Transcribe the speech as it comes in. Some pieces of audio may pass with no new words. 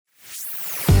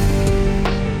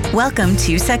Welcome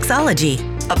to Sexology,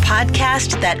 a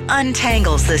podcast that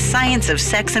untangles the science of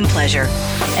sex and pleasure.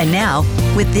 And now,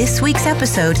 with this week's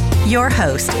episode, your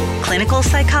host, clinical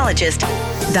psychologist,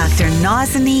 Dr.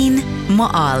 Nazanin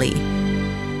Moali.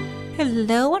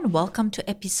 Hello and welcome to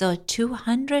episode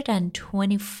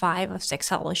 225 of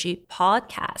Sexology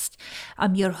Podcast.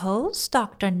 I'm your host,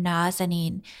 Dr.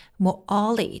 Nazanin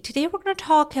Moali. Today we're going to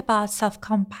talk about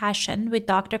self-compassion with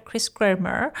Dr. Chris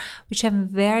Germer, which I'm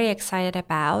very excited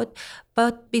about.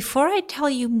 But before I tell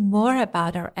you more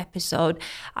about our episode,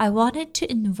 I wanted to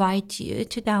invite you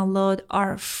to download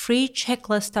our free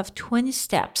checklist of 20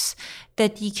 steps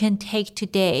that you can take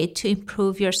today to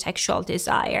improve your sexual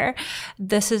desire.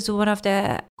 This is one of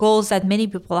the goals that many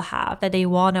people have, that they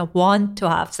want to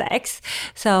have sex.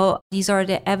 So these are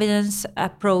the evidence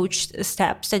approach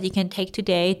steps that you can take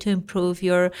today to improve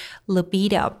your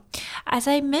libido. As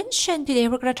I mentioned, today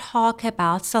we're going to talk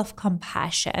about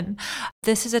self-compassion.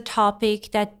 This is a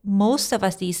topic that most of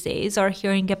us these days are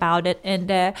hearing about it in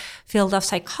the field of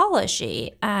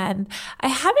psychology. And I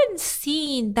haven't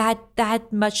seen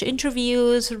that much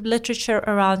interviews, literature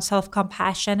around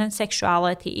self-compassion and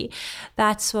sexuality.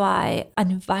 That's why I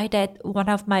invited one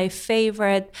of my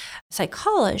favorite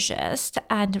psychologists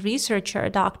and researcher,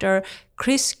 Dr.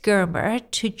 Chris Germer,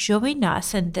 to join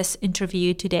us in this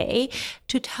interview today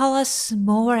to tell us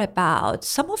more about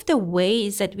some of the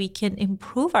ways that we can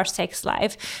improve our sex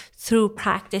life through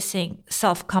practicing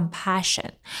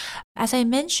self-compassion. As I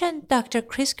mentioned, Dr.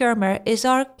 Chris Germer is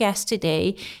our guest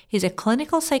today. He's a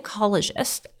clinical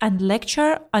psychologist and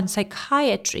lecturer on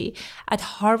psychiatry at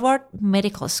Harvard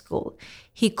Medical School.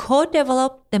 He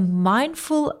co-developed the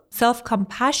Mindful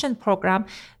Self-Compassion Program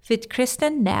with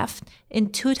Kristin Neff in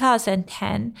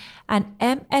 2010, and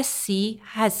MSC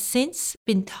has since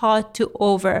been taught to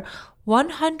over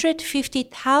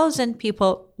 150,000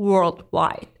 people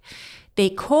worldwide. They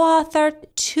co-authored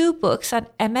 2 books on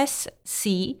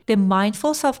MSC, the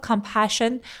Mindful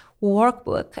Self-Compassion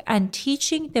Workbook and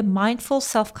Teaching the Mindful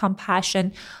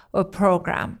Self-Compassion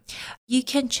Program. You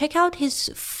can check out his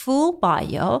full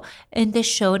bio in the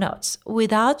show notes.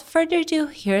 Without further ado,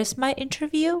 here's my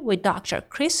interview with Dr.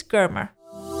 Chris Germer.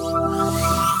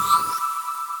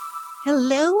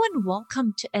 Hello and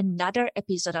welcome to another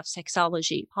episode of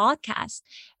Sexology Podcast.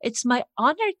 It's my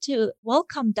honor to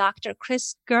welcome Dr.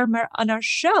 Chris Germer on our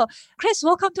show. Chris,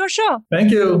 welcome to our show.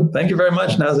 Thank you. Thank you very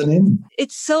much, Nazanin.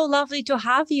 It's so lovely to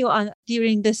have you on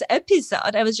during this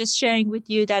episode. I was just sharing with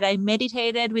you that I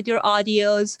meditated with your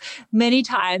audios many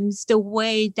times. The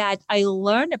way that I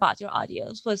learned about your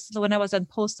audios was when I was on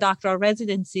postdoctoral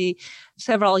residency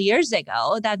several years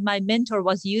ago, that my mentor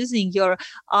was using your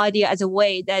audio as a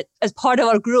way that as part of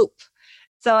our group.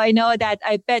 So I know that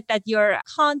I bet that your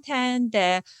content,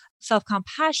 the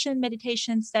self-compassion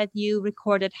meditations that you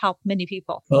recorded helped many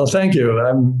people. Well, thank you.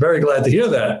 I'm very glad to hear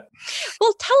that.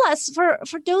 Well, tell us, for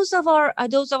those of our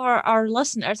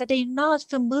listeners that they're not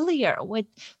familiar with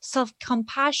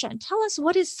self-compassion, tell us,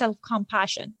 what is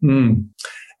self-compassion?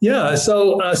 Yeah,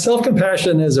 so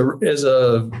self-compassion is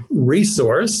a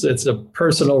resource. It's a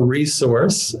personal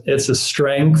resource. It's a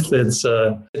strength. It's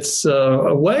a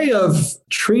way of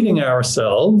treating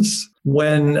ourselves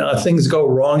when things go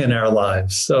wrong in our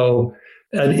lives. So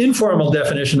an informal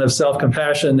definition of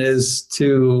self-compassion is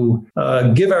to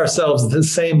give ourselves the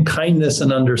same kindness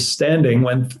and understanding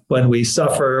when we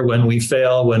suffer, when we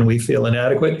fail, when we feel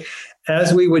inadequate,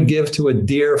 as we would give to a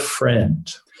dear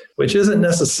friend, which isn't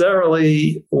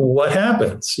necessarily what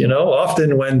happens. You know,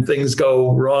 often when things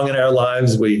go wrong in our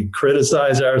lives, we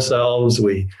criticize ourselves,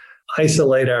 we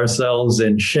isolate ourselves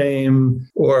in shame,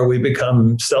 or we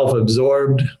become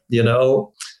self-absorbed,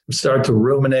 start to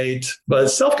ruminate. But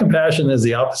self-compassion is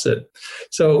the opposite.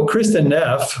 So Kristin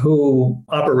Neff, who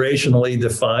operationally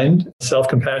defined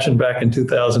self-compassion back in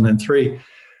 2003,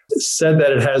 said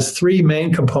that it has 3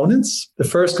 main components. The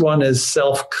first one is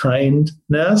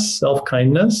self-kindness,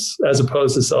 as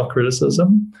opposed to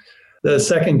self-criticism. The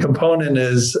second component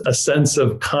is a sense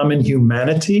of common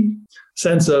humanity,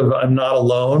 sense of I'm not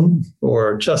alone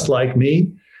or just like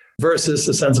me, versus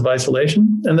a sense of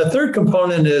isolation. And the third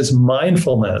component is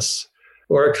mindfulness,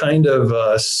 or a kind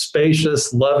of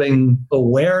spacious, loving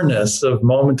awareness of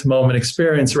moment-to-moment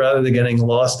experience rather than getting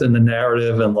lost in the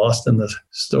narrative and lost in the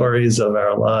stories of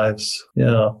our lives.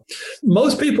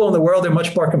 Most people in the world are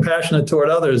much more compassionate toward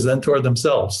others than toward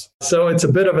themselves. So it's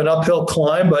a bit of an uphill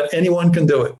climb, but anyone can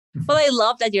do it. Well, I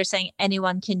love that you're saying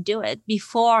anyone can do it.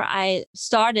 Before I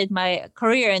started my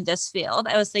career in this field,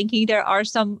 I was thinking there are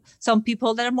some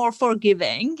people that are more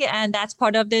forgiving, and that's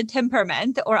part of their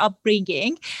temperament or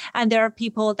upbringing. And there are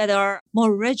people that are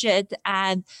more rigid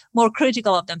and more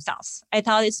critical of themselves. I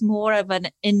thought it's more of an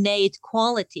innate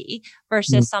quality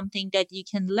versus something that you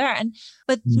can learn.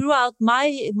 But throughout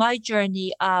my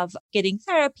journey of getting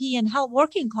therapy and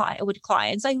working with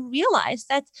clients, I realized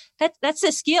that that's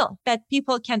a skill that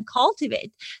people can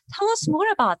cultivate. Tell us more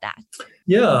about that.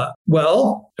 Yeah.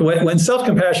 Well, when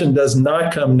self-compassion does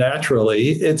not come naturally,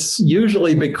 it's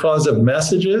usually because of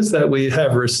messages that we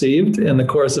have received in the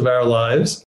course of our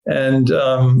lives. And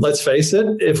let's face it,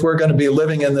 if we're going to be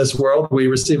living in this world, we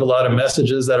receive a lot of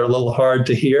messages that are a little hard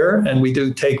to hear, and we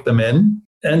do take them in.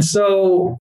 And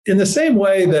so in the same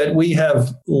way that we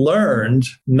have learned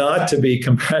not to be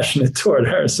compassionate toward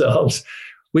ourselves,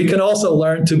 we can also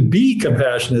learn to be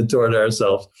compassionate toward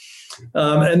ourselves.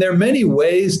 And there are many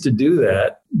ways to do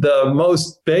that. The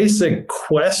most basic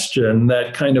question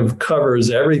that kind of covers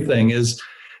everything is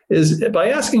by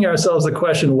asking ourselves the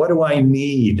question, what do I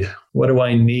need? What do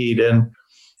I need? And,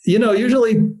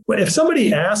 usually if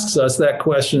somebody asks us that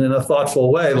question in a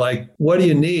thoughtful way, like, what do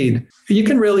you need? You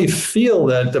can really feel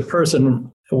that the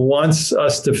person wants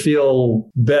us to feel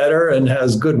better and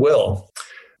has goodwill.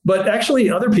 But actually,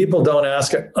 other people don't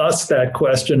ask us that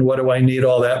question, what do I need,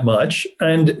 all that much?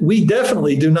 And we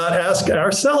definitely do not ask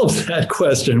ourselves that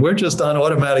question. We're just on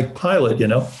automatic pilot,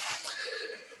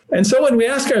 And so when we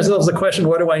ask ourselves the question,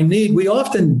 what do I need? We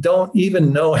often don't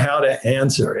even know how to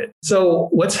answer it. So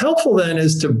what's helpful then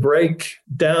is to break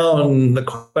down the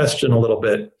question a little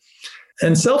bit.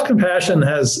 And self-compassion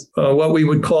has what we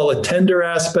would call a tender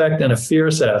aspect and a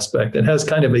fierce aspect. It has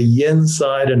kind of a yin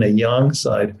side and a yang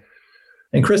side.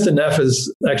 And Kristin Neff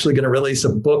is actually going to release a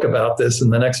book about this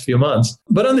in the next few months.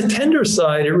 But on the tender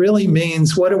side, it really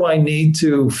means, what do I need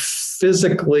to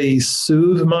physically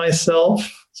soothe myself?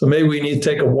 So maybe we need to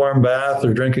take a warm bath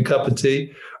or drink a cup of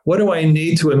tea. What do I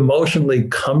need to emotionally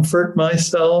comfort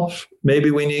myself? Maybe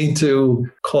we need to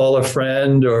call a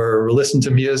friend or listen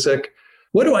to music.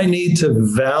 What do I need to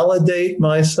validate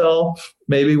myself?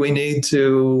 Maybe we need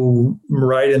to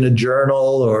write in a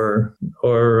journal or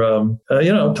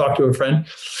talk to a friend.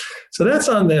 So that's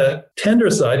on the tender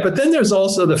side. But then there's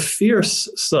also the fierce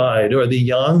side, or the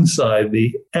yang side,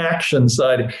 the action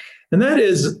side. And that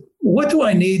is, what do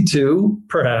I need to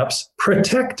perhaps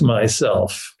protect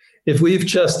myself? If we've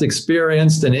just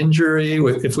experienced an injury,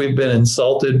 if we've been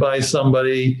insulted by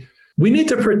somebody, we need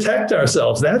to protect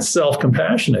ourselves. That's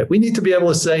self-compassionate. We need to be able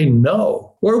to say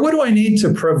no. Or what do I need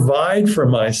to provide for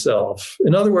myself?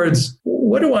 In other words,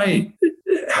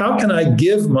 how can I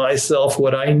give myself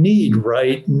what I need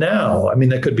right now? I mean,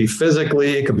 that could be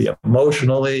physically, it could be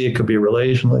emotionally, it could be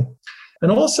relationally.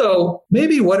 And also,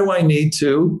 maybe what do I need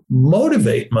to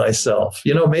motivate myself?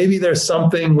 Maybe there's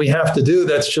something we have to do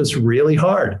that's just really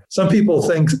hard. Some people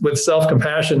think with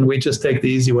self-compassion, we just take the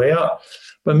easy way out.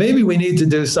 But maybe we need to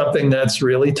do something that's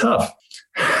really tough.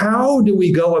 How do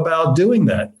we go about doing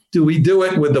that? Do we do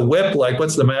it with the whip, like,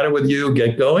 what's the matter with you,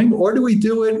 get going? Or do we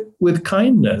do it with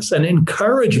kindness and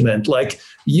encouragement, like,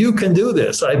 you can do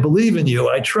this, I believe in you,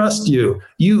 I trust you,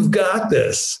 you've got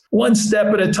this, one step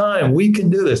at a time, we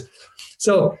can do this.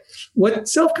 So what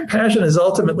self-compassion is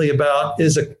ultimately about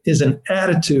is an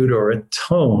attitude or a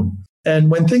tone. And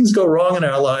when things go wrong in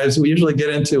our lives, we usually get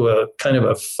into a kind of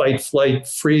a fight, flight,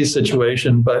 freeze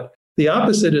situation. But the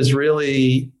opposite is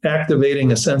really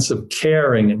activating a sense of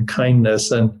caring and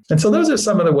kindness. And so those are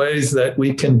some of the ways that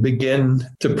we can begin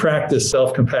to practice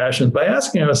self-compassion by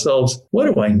asking ourselves,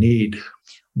 what do I need?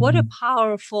 What a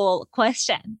powerful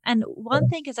question. And one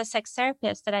thing as a sex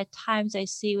therapist that at times I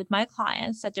see with my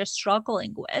clients that they're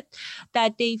struggling with,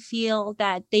 that they feel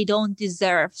that they don't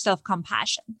deserve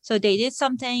self-compassion. So they did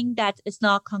something that is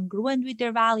not congruent with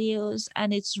their values,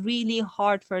 and it's really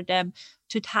hard for them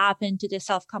to tap into the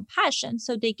self-compassion.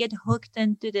 So they get hooked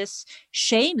into this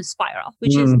shame spiral,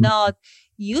 which is not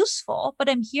useful. But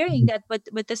I'm hearing that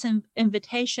with this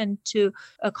invitation to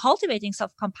cultivating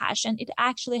self-compassion, it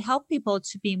actually helps people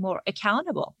to be more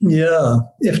accountable. Yeah.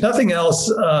 If nothing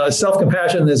else,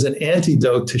 self-compassion is an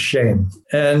antidote to shame.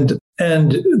 And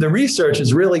the research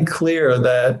is really clear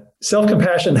that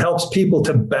self-compassion helps people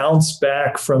to bounce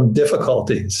back from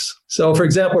difficulties. So, for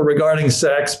example, regarding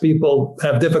sex, people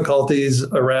have difficulties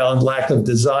around lack of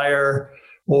desire,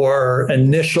 or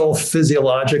initial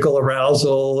physiological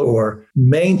arousal, or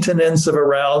maintenance of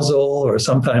arousal, or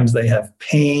sometimes they have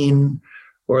pain,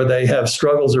 or they have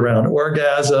struggles around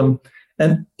orgasm.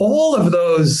 And all of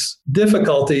those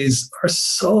difficulties are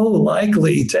so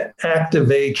likely to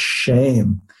activate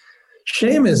shame.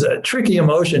 shame is a tricky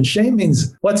emotion. Shame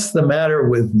means what's the matter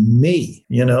with me?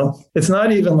 It's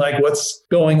not even like what's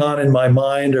going on in my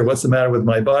mind or what's the matter with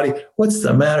my body. What's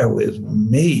the matter with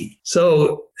me?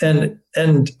 So, and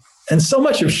so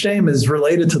much of shame is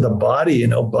related to the body,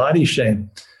 body shame.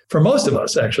 For most of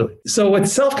us, actually. So what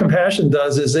self-compassion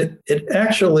does is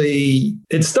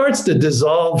it starts to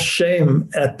dissolve shame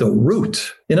at the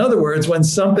root. In other words, when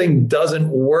something doesn't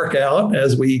work out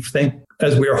as we think,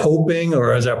 as we're hoping,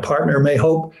 or as our partner may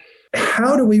hope,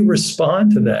 how do we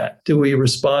respond to that? Do we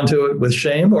respond to it with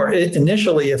shame? Or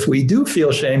initially, if we do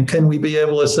feel shame, can we be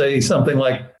able to say something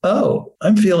like, oh,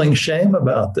 I'm feeling shame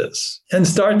about this, and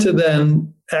start to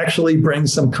then actually bring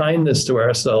some kindness to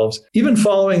ourselves, even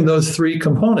following those three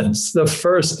components. The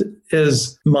first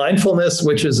is mindfulness,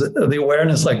 which is the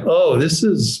awareness like, oh, this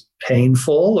is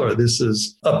painful, or this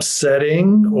is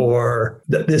upsetting, or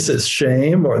this is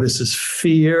shame, or this is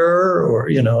fear, or,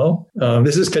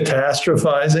 this is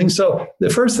catastrophizing. So the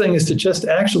first thing is to just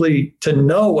actually to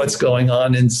know what's going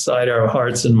on inside our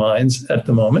hearts and minds at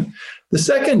the moment. The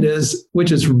second is,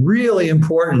 which is really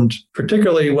important,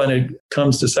 particularly when it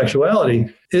comes to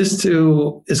sexuality,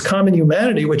 is common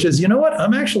humanity, which is,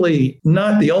 I'm actually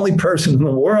not the only person in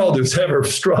the world who's ever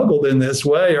struggled in this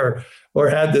way or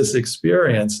had this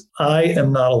experience. I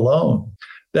am not alone.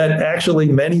 That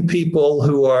actually many people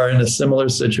who are in a similar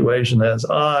situation as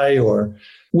I or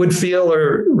would feel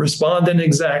or respond in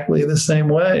exactly the same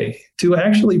way. To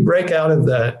actually break out of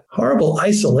that horrible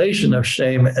isolation of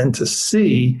shame and to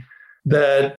see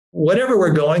that whatever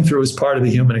we're going through is part of the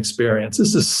human experience.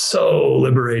 This is so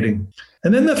liberating.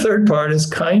 And then the third part is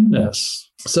kindness.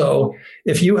 So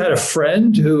if you had a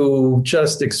friend who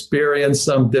just experienced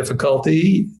some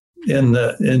difficulty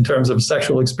in terms of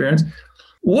sexual experience,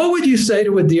 what would you say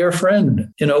to a dear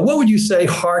friend? What would you say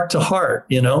heart to heart?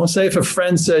 Say if a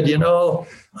friend said,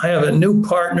 I have a new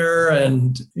partner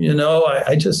and,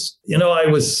 I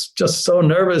was just so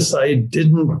nervous I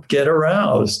didn't get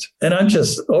aroused. And I'm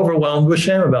just overwhelmed with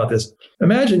shame about this.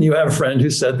 Imagine you have a friend who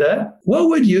said that. What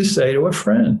would you say to a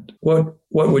friend? What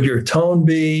would your tone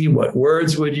be? What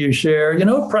words would you share?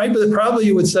 Probably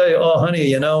you would say, oh, honey,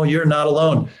 you're not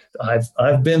alone.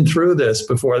 I've been through this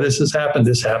before. This has happened.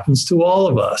 This happens to all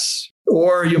of us.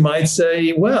 Or you might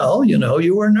say, well,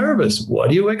 you were nervous. What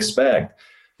do you expect?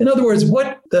 In other words,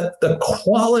 what the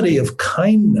quality of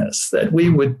kindness that we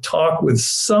would talk with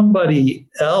somebody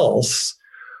else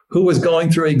who was going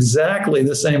through exactly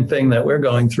the same thing that we're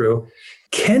going through.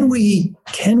 Can we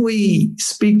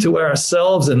speak to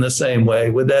ourselves in the same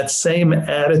way with that same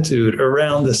attitude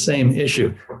around the same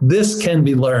issue? This can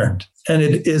be learned. And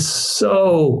it is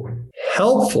so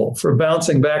helpful for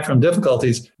bouncing back from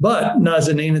difficulties. But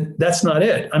Nazanin, that's not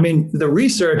it. I mean, the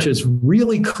research is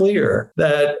really clear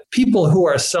that people who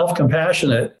are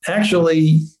self-compassionate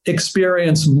actually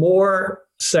experience more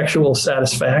sexual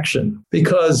satisfaction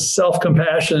because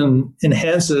self-compassion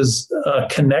enhances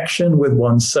connection with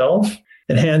oneself,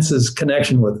 enhances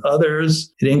connection with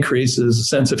others. It increases a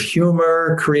sense of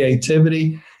humor,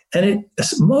 creativity. And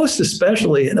most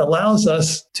especially, it allows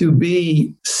us to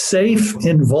be safe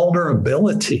in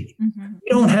vulnerability. Mm-hmm. We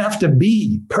don't have to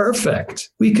be perfect.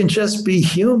 We can just be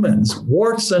humans,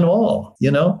 warts and all.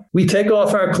 We take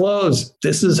off our clothes.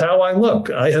 This is how I look.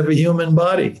 I have a human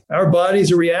body. Our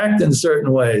bodies react in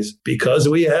certain ways because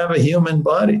we have a human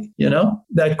body.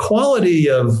 That quality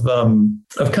of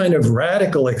kind of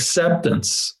radical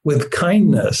acceptance with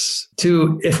kindness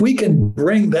if we can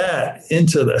bring that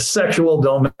into the sexual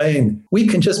domain, we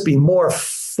can just be more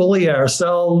fully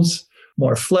ourselves,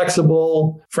 more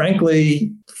flexible,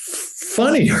 frankly,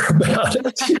 funnier about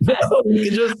it.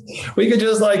 We could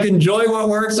just like enjoy what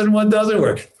works and what doesn't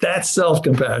work. That's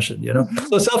self-compassion,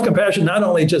 So self-compassion not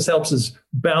only just helps us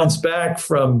bounce back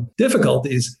from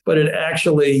difficulties, but it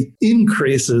actually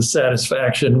increases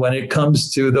satisfaction when it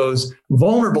comes to those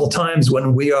vulnerable times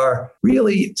when we are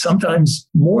really sometimes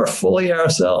more fully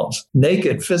ourselves,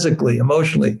 naked, physically,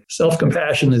 emotionally.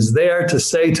 Self-compassion is there to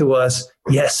say to us,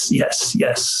 yes, yes,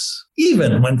 yes,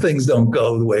 even when things don't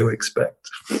go the way we expect.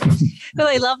 Well,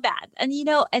 I love that. And,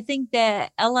 I think the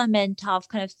element of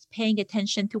kind of paying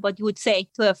attention to what you would say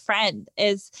to a friend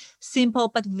is simple,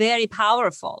 but very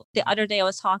powerful. The other day, I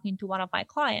was talking to one of my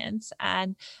clients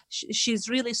and she's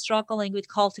really struggling with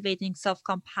cultivating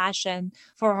self-compassion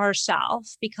for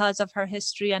herself because of her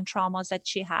history and traumas that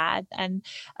she had. And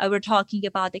we're talking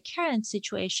about the current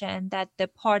situation that the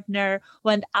partner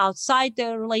went outside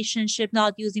the relationship,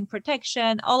 not using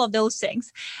protection, all of those those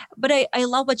things. But I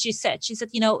love what she said. She said,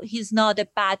 he's not a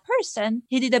bad person.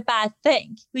 He did a bad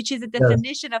thing, which is a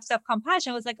definition of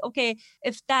self-compassion. I was like, okay,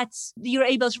 if you're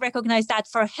able to recognize that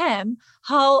for him,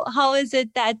 how is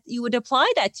it that you would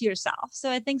apply that to yourself?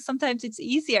 So I think sometimes it's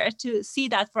easier to see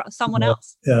that for someone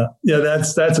else. Yeah.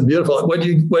 That's a beautiful,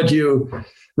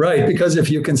 right. Because if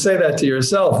you can say that to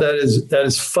yourself, that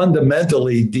is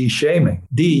fundamentally de-shaming,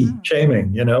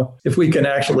 if we can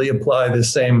actually apply the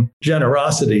same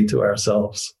generosity to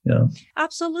ourselves.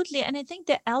 Absolutely. And I think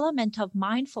the element of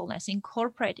mindfulness,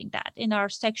 incorporating that in our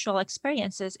sexual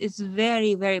experiences is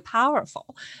very, very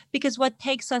powerful, because what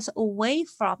takes us away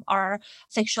from our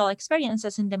sexual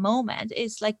experiences in the moment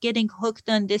is like getting hooked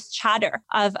on this chatter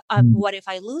of what if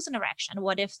I lose an erection?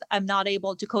 What if I'm not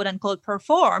able to quote unquote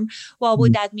perform? What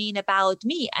would that mean about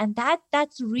me? And that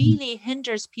really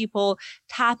hinders people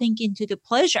tapping into the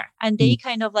pleasure, and they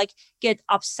kind of like get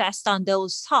obsessed on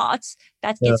those thoughts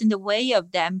that gets in the way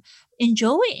of them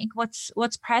enjoying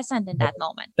what's present in that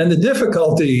moment. And the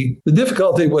difficulty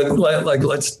with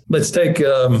let's take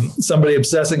somebody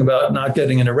obsessing about not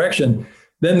getting an erection.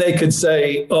 Then they could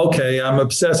say, okay, I'm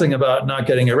obsessing about not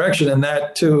getting erection, and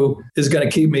that too is going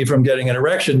to keep me from getting an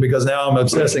erection because now I'm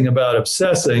obsessing about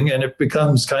obsessing, and it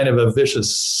becomes kind of a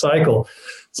vicious cycle.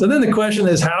 So then the question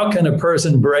is, how can a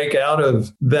person break out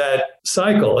of that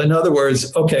cycle? In other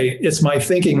words, okay, it's my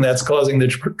thinking that's causing the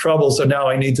trouble, so now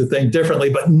I need to think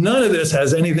differently. But none of this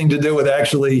has anything to do with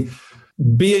actually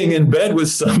being in bed with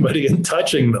somebody and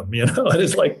touching them, and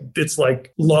it's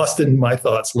like lost in my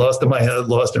thoughts, lost in my head,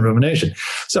 lost in rumination.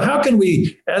 So how can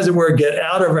we, as it were, get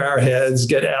out of our heads,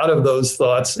 get out of those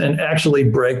thoughts and actually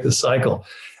break the cycle?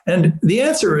 And the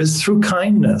answer is through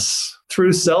kindness,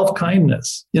 through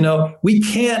self-kindness. We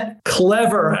can't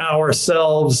clever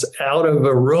ourselves out of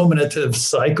a ruminative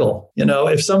cycle.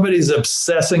 If somebody's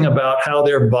obsessing about how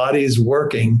their body's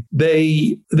working,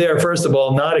 they're first of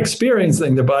all not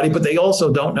experiencing their body, but they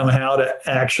also don't know how to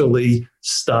actually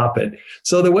stop it.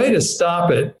 So the way to stop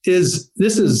it this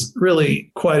is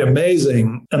really quite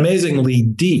amazingly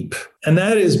deep. And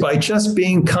that is by just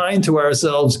being kind to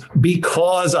ourselves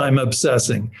because I'm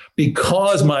obsessing,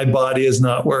 because my body is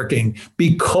not working,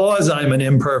 because I'm an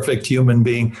imperfect human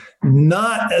being,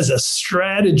 not as a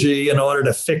strategy in order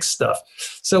to fix stuff.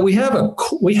 So we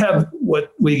have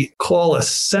what we call a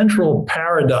central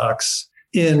paradox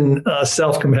in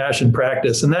self-compassion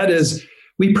practice. And that is,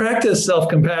 we practice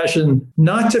self-compassion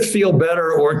not to feel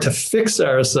better or to fix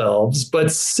ourselves,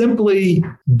 but simply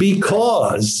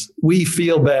because we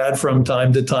feel bad from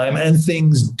time to time and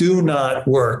things do not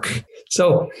work.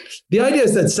 So the idea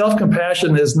is that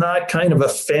self-compassion is not kind of a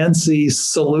fancy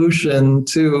solution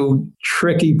to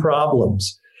tricky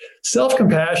problems.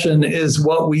 Self-compassion is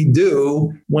what we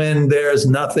do when there's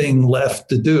nothing left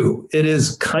to do. It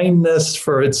is kindness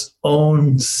for its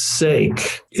own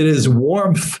sake. It is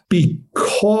warmth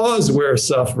because we're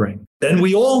suffering. And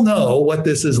we all know what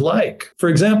this is like. For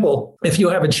example, if you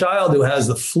have a child who has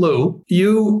the flu,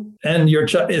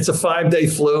 it's a 5-day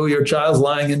flu, your child's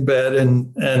lying in bed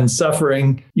and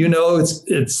suffering,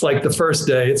 it's like the first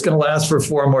day, it's going to last for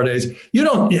 4 more days. You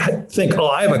don't think,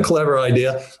 I have a clever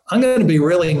idea. I'm going to be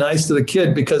really nice to the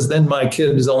kid because then my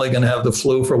kid is only going to have the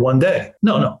flu for 1 day.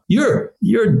 No, you're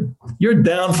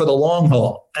down for the long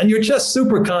haul. And you're just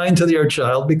super kind to your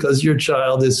child because your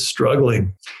child is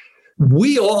struggling.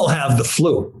 We all have the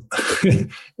flu.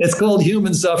 It's called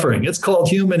human suffering. It's called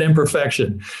human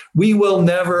imperfection. We will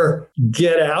never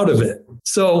get out of it.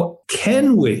 So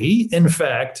can we, in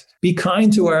fact, be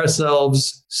kind to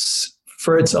ourselves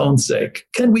for its own sake?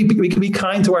 Can we be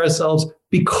kind to ourselves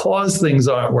because things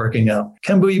aren't working out?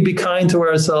 Can we be kind to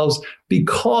ourselves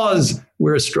because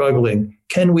we're struggling?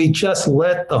 Can we just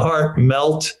let the heart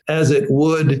melt as it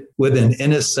would with an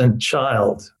innocent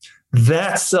child?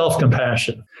 That's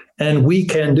self-compassion. And we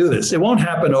can do this. It won't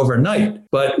happen overnight,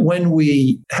 but when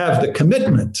we have the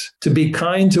commitment to be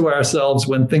kind to ourselves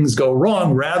when things go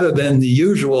wrong, rather than the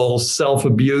usual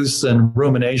self-abuse and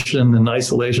rumination and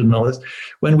isolation and all this,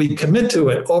 when we commit to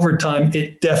it over time,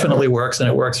 it definitely works, and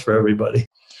it works for everybody.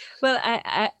 Well,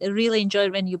 I really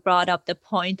enjoyed when you brought up the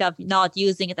point of not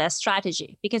using it as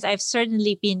strategy, because I've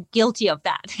certainly been guilty of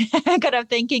that. Kind of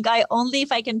thinking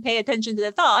if I can pay attention to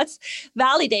the thoughts,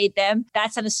 validate them,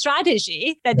 that's a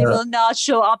strategy that they will not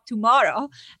show up tomorrow.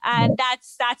 And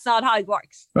that's not how it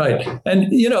works. Right.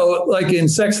 And, like in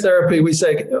sex therapy, we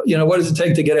say, what does it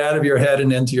take to get out of your head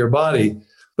and into your body?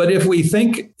 But if we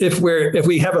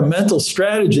have a mental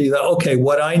strategy that, okay,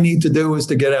 what I need to do is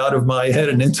to get out of my head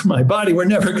and into my body, we're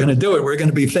never going to do it. We're going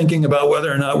to be thinking about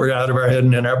whether or not we're out of our head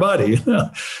and in our body.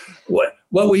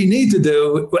 what we need to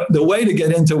do, the way to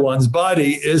get into one's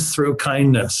body is through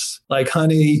kindness. Like,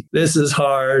 honey, this is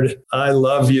hard. I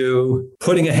love you.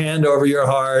 Putting a hand over your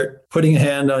heart, putting a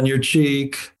hand on your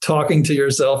cheek, talking to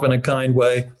yourself in a kind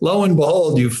way. Lo and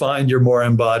behold, you find you're more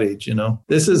embodied.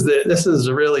 This is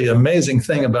a really amazing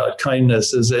thing about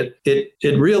kindness, is it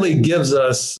really gives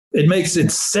us, it makes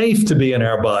it safe to be in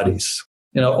our bodies.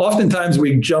 Oftentimes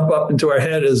we jump up into our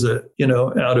head as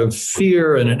out of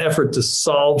fear and an effort to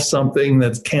solve something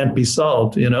that can't be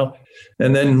solved,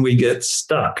 and then we get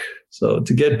stuck. So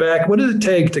to get back, what does it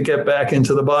take to get back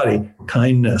into the body?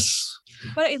 Kindness.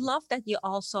 But I love that you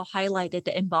also highlighted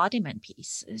the embodiment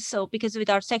piece. So because with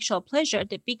our sexual pleasure,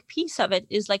 the big piece of it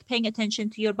is like paying attention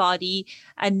to your body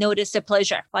and notice the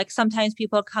pleasure. Like sometimes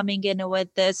people are coming in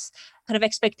with this kind of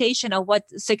expectation of what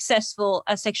successful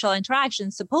sexual interaction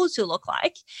is supposed to look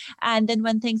like. And then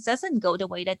when things doesn't go the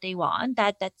way that they want,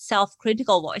 that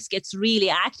self-critical voice gets really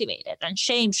activated and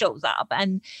shame shows up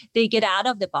and they get out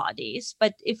of the bodies.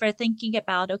 But if we're thinking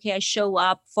about, okay, I show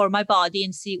up for my body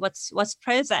and see what's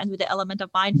present with the element of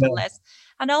mindfulness,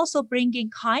 and also bringing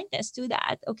kindness to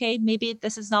that. Okay, maybe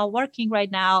this is not working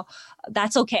right now.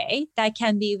 That's okay. That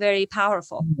can be very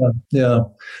powerful. Yeah.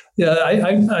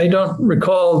 I don't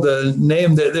recall the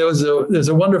name. There's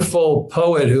a wonderful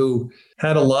poet who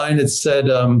had a line that said,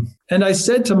 and I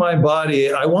said to my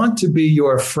body, I want to be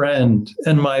your friend.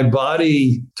 And my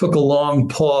body took a long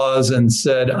pause and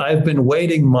said, I've been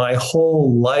waiting my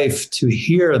whole life to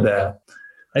hear that.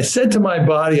 I said to my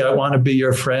body, I want to be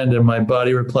your friend. And my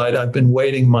body replied, I've been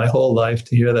waiting my whole life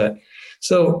to hear that.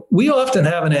 So we often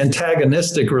have an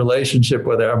antagonistic relationship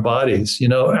with our bodies.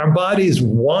 Our bodies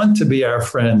want to be our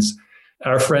friends,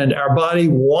 our friend. Our body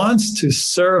wants to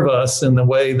serve us in the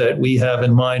way that we have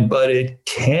in mind, but it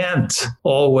can't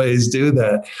always do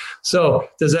that. So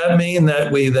does that mean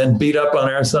that we then beat up on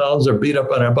ourselves or beat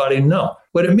up on our body? No.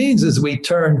 What it means is we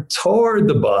turn toward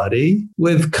the body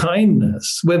with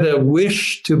kindness, with a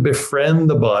wish to befriend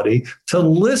the body, to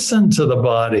listen to the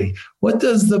body. What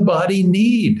does the body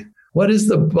need? What is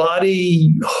the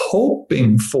body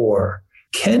hoping for?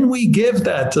 Can we give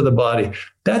that to the body?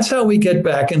 That's how we get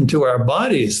back into our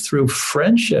bodies, through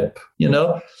friendship,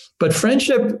 But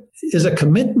friendship is a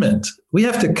commitment. We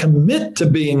have to commit to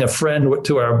being a friend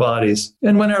to our bodies.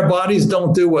 And when our bodies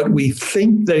don't do what we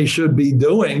think they should be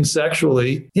doing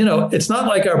sexually, it's not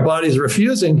like our body's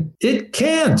refusing. It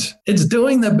can't. It's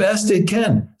doing the best it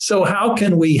can. So how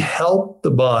can we help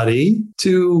the body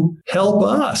to help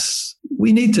us?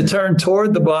 We need to turn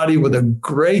toward the body with a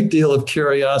great deal of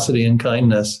curiosity and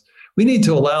kindness. We need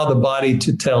to allow the body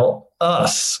to tell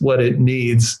us what it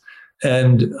needs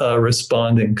and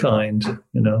respond in kind.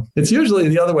 It's usually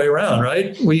the other way around,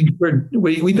 right? We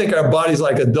think our body's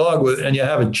like a dog and you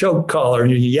have a choke collar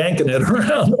and you're yanking it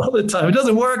around all the time. It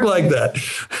doesn't work like that.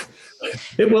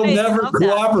 It will never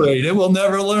cooperate. It will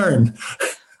never learn.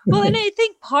 Well, and I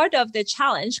think part of the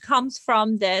challenge comes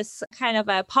from this kind of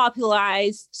a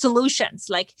popularized solutions,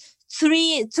 like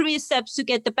three steps to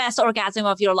get the best orgasm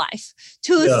of your life,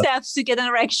 two steps to get an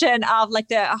erection of like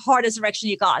the hardest erection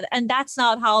you got. And that's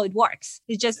not how it works.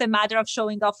 It's just a matter of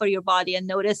showing up for your body and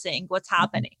noticing what's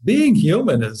happening. Being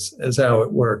human is how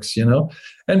it works,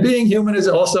 And being human is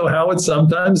also how it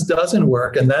sometimes doesn't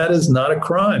work. And that is not a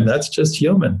crime. That's just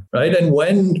human, right? And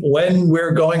when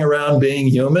we're going around being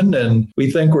human and we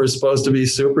think we're supposed to be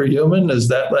superhuman, is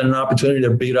that an opportunity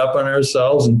to beat up on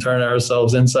ourselves and turn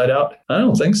ourselves inside out? I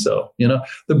don't think so.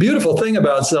 The beautiful thing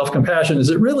about self-compassion is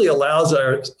it really allows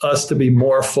us to be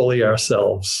more fully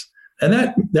ourselves.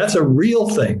 And that's a real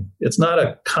thing. It's not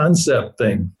a concept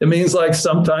thing. It means like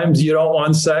sometimes you don't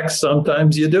want sex,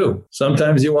 sometimes you do.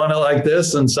 Sometimes you want it like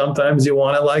this and sometimes you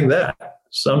want it like that.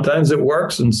 Sometimes it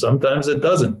works and sometimes it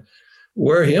doesn't.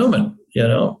 We're human,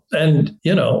 and,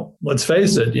 let's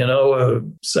face it,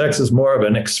 sex is more of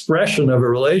an expression of a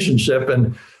relationship.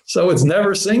 And so it's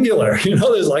never singular.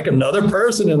 There's like another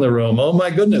person in the room. Oh my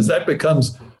goodness, that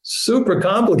becomes super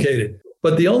complicated.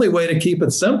 But the only way to keep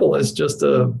it simple is just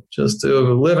to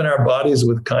live in our bodies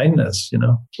with kindness,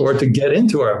 or to get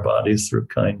into our bodies through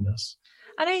kindness.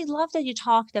 And I love that you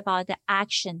talked about the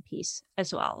action piece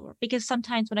as well, because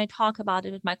sometimes when I talk about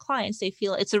it with my clients, they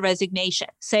feel it's a resignation,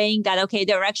 saying that, okay,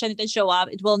 the erection didn't show up,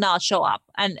 it will not show up.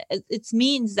 And it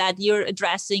means that you're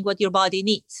addressing what your body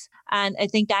needs. And I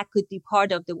think that could be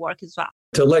part of the work as well.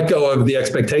 To let go of the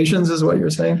expectations is what you're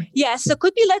saying? Yes, so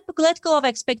could be let go of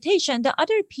expectation. The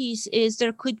other piece is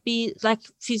there could be like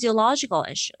physiological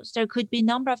issues. There could be a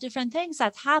number of different things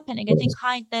that's happening. I think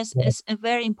kindness is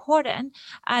very important.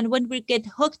 And when we get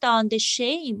hooked on the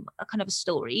shame kind of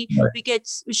story, we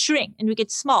shrink and we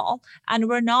get small, and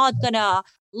we're not going to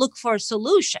look for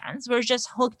solutions. We're just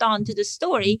hooked on to the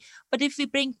story. But if we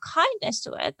bring kindness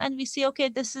to it and we see, okay,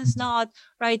 this is not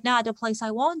right now the place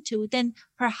I want to, then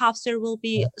perhaps there will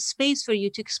be space for you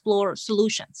to explore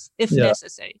solutions if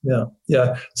necessary.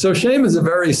 Yeah. So shame is a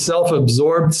very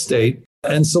self-absorbed state,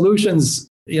 and solutions,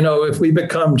 if we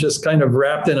become just kind of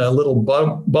wrapped in a little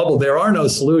bubble, there are no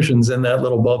solutions in that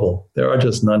little bubble. There are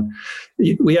just none.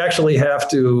 We actually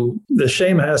the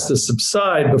shame has to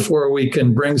subside before we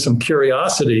can bring some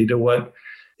curiosity to what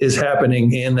is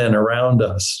happening in and around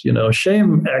us.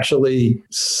 Shame actually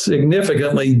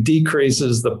significantly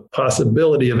decreases the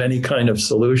possibility of any kind of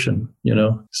solution,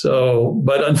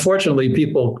 but unfortunately,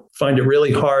 people find it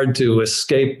really hard to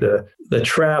escape the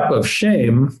trap of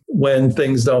shame when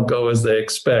things don't go as they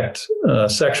expect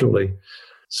sexually.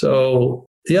 So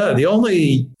the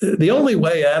only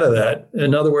way out of that,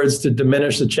 in other words, to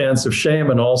diminish the chance of shame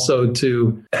and also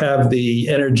to have the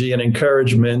energy and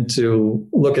encouragement to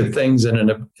look at things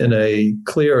in a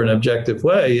clear and objective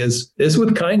way is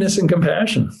with kindness and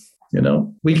compassion.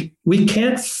 We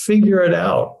can't figure it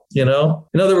out. In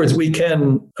other words, we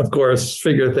can, of course,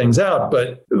 figure things out,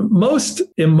 but most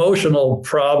emotional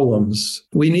problems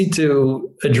we need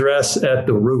to address at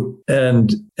the root.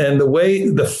 And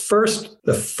the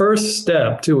first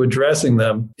step to addressing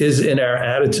them is in our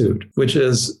attitude, which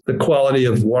is the quality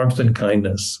of warmth and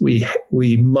kindness. We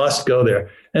must go there.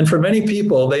 And for many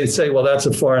people, they say, well, that's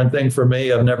a foreign thing for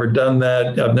me. I've never done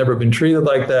that. I've never been treated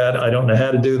like that. I don't know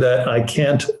how to do that. I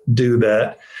can't do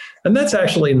that. And that's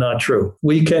actually not true.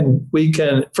 We can,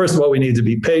 first of all, we need to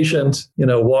be patient,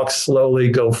 walk slowly,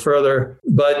 go further.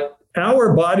 But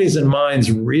our bodies and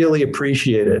minds really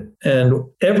appreciate it. And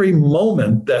every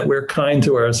moment that we're kind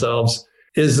to ourselves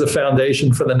is the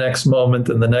foundation for the next moment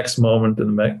and the next moment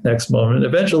and the next moment.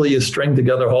 Eventually, you string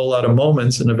together a whole lot of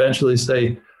moments and eventually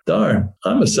say, darn,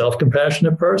 I'm a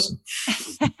self-compassionate person.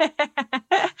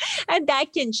 And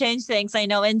that can change things, I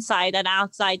know, inside and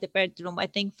outside the bedroom. I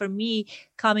think for me,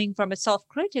 coming from a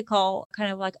self-critical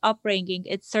kind of like upbringing,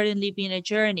 it's certainly been a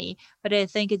journey. But I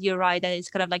think you're right, that it's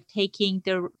kind of like doing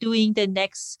the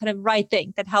next kind of right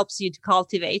thing that helps you to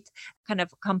cultivate kind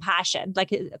of compassion,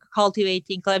 like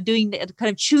cultivating, kind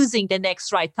of choosing the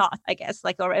next right thought, I guess,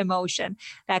 or emotion.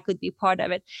 That could be part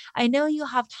of it. I know you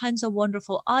have tons of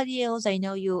wonderful audios. I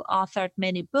know you authored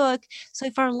many books. So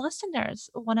if our listeners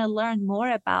want to learn more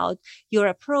about your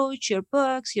approach, your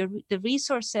books, the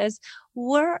resources,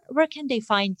 where can they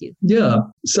find you? Yeah.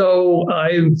 So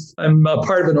I'm a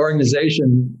part of an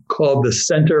organization called the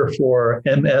Center for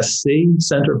MSC,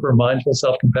 Center for Mindful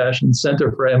Self-Compassion,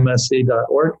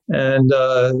 centerformsc.org. And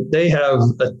they have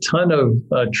a ton of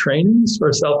trainings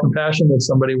for self-compassion if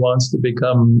somebody wants to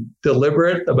become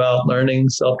deliberate about learning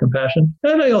self-compassion.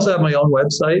 And I also have my own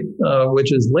website,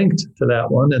 which is linked to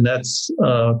that one, and that's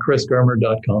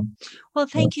chrisgermer.com. Well,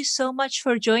 thank you so much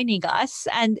for joining us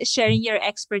and sharing your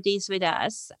expertise with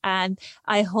us. And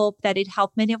I hope that it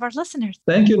helped many of our listeners.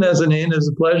 Thank you, Nazanin. It's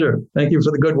a pleasure. Thank you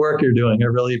for the good work you're doing. I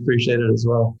really appreciate it as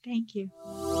well. Thank you.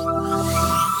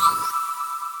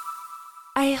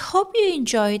 I hope you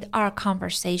enjoyed our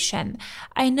conversation.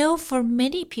 I know for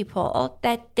many people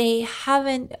that they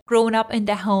haven't grown up in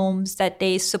the homes that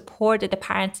they supported, the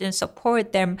parents didn't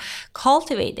support them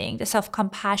cultivating the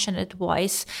self-compassionate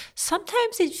voice.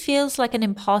 Sometimes it feels like an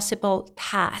impossible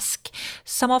task.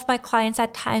 Some of my clients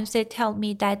at times, they tell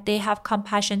me that they have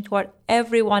compassion toward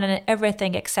everyone and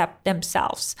everything except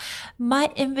themselves.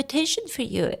 My invitation for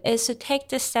you is to take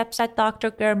the steps that Dr.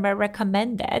 Germer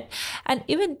recommended and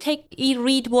even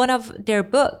read one of their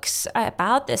books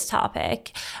about this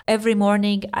topic. Every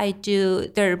morning I do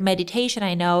their meditation.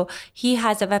 I know he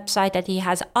has a website that he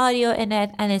has audio in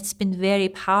it, and it's been very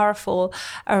powerful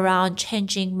around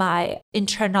changing my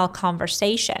internal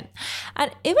conversation.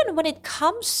 And even when it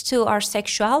comes to our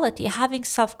sexuality, having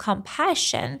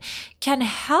self-compassion can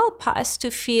help us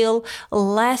to feel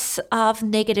less of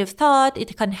negative thought.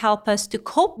 It can help us to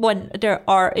cope when there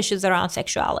are issues around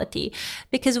sexuality.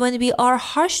 Because when we are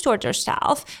harsh towards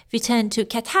ourselves, we tend to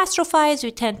catastrophize,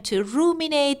 we tend to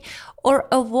ruminate, or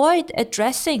avoid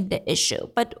addressing the issue.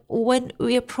 But when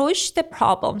we approach the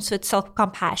problems with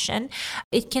self-compassion,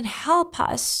 it can help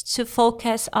us to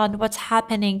focus on what's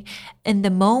happening in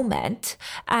the moment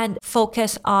and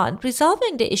focus on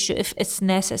resolving the issue if it's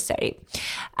necessary.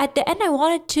 At the end, I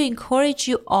wanted to encourage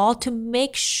you all to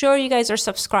make sure you guys are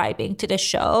subscribing to the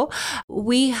show.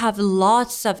 We have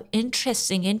lots of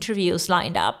interesting interviews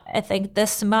lined up. I think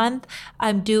this month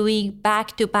I'm doing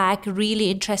back-to-back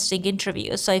really interesting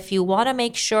interviews. So if you want to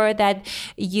make sure that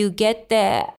you get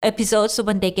the episodes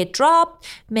when they get dropped,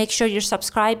 make sure you're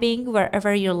subscribing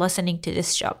wherever you're listening to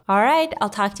this show. All right, I'll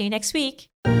talk to you next week.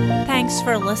 Thanks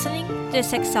for listening to the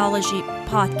Sexology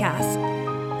Podcast.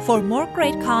 For more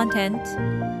great content,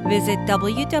 visit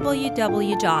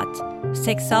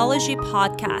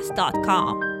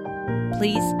www.sexologypodcast.com.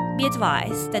 Please be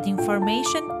advised that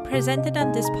information presented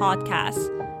on this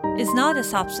podcast is not a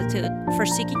substitute for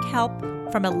seeking help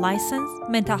from a licensed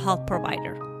mental health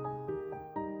provider.